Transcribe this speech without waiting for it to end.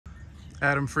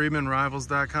Adam Friedman,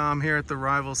 Rivals.com, here at the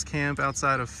Rivals camp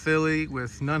outside of Philly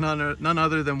with none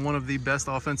other than one of the best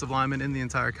offensive linemen in the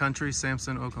entire country,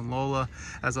 Samson Okunlola.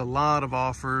 Has a lot of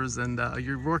offers, and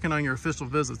you're working on your official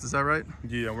visits, is that right?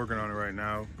 Yeah, I'm working on it right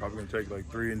now. Probably gonna take like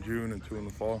 3 in June and 2 in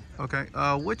the fall. Okay,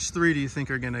 which 3 do you think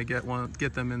are gonna get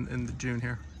them in the June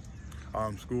here?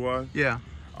 School-wise? Yeah.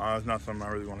 It's not something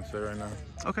I really want to say right now.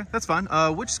 Okay, that's fine.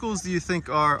 Which schools do you think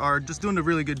are just doing a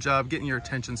really good job getting your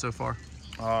attention so far?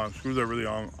 Schools that are really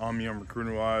on me on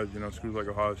recruiting-wise, you know, schools like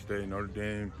Ohio State, Notre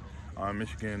Dame,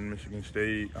 Michigan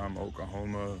State,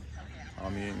 Oklahoma,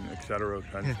 etc.,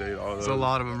 Penn State, all those. There's a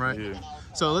lot of them, right? Yeah.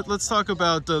 So let's talk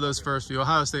about those first few.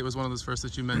 Ohio State was one of those first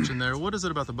that you mentioned there. What is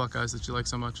it about the Buckeyes that you like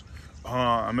so much?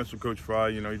 I met with Coach Fry.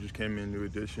 You know, he just came in, new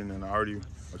addition, and I already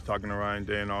was talking to Ryan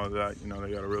Day and all of that. You know,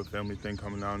 they got a real family thing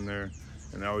coming down there,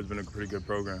 and they've always been a pretty good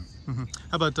program. Mm-hmm.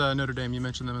 How about Notre Dame? You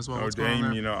mentioned them as well. Notre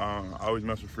Dame, you know, I always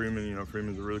mess with Friedman. You know,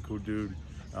 Friedman's a really cool dude.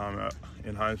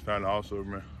 In Heinz fan, also,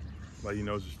 like, he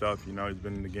knows his stuff. You know, he's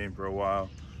been in the game for a while,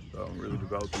 so really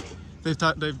developed people.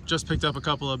 They've just picked up a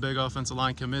couple of big offensive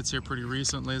line commits here pretty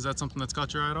recently. Is that something that's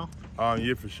caught your eye at all?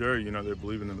 Yeah, for sure. You know, they're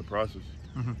believing in the process.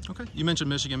 Mm-hmm. Okay. You mentioned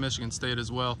Michigan State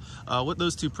as well. What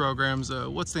those two programs,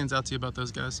 what stands out to you about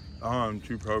those guys?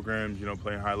 2 programs, you know,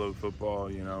 playing high-level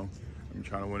football, you know. I'm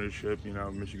trying to win a ship, you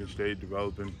know, Michigan State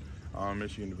developing,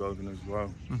 Michigan developing as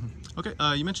well. Mm-hmm.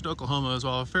 Okay, you mentioned Oklahoma as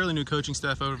well. A fairly new coaching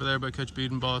staff over there, but Coach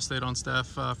Biedenbaugh stayed on staff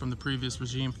from the previous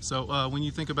regime. So when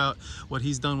you think about what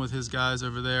he's done with his guys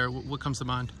over there, what comes to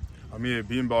mind? I mean,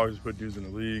 Biedenbaugh has put dudes in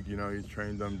the league. You know, he's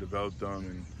trained them, developed them,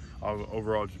 and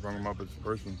overall just brought him up as a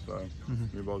person. So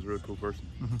Biedenbaugh's a really cool person.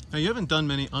 Now, you haven't done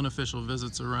many unofficial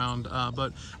visits around,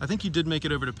 but I think you did make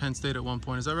it over to Penn State at one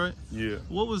point. Is that right? Yeah.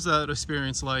 What was that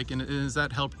experience like, and has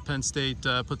that helped Penn State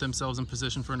put themselves in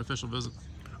position for an official visit?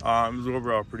 It was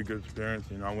overall a pretty good experience.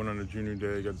 You know, I went on a junior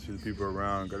day, got to see the people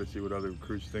around, got to see what other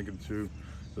recruits thinking too.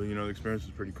 So, you know, the experience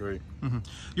was pretty great.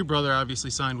 Your brother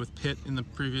obviously signed with Pitt in the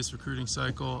previous recruiting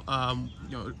cycle.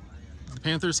 You know, the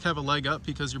Panthers have a leg up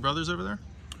because your brother's over there?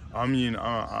 I mean,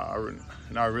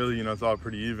 not really. You know, it's all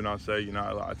pretty even. I'll say. You know,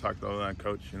 I talked to the O-line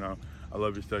coach. You know, I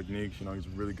love his techniques. You know, he's a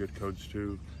really good coach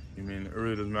too. I mean, it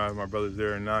really doesn't matter if my brother's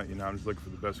there or not. You know, I'm just looking for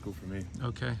the best school for me.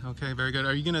 Okay, very good.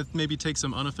 Are you gonna maybe take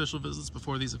some unofficial visits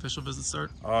before these official visits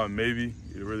start? Maybe.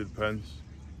 It really depends.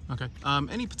 Okay.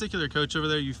 Any particular coach over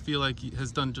there you feel like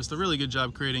has done just a really good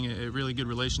job creating a really good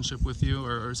relationship with you,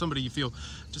 or somebody you feel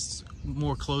just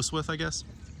more close with, I guess?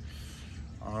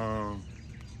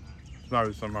 It's not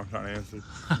really something I'm trying to answer.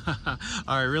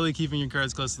 All right, really keeping your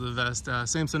cards close to the vest.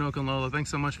 Samson Okunlola, thanks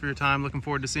so much for your time. Looking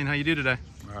forward to seeing how you do today.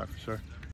 All right, for sure.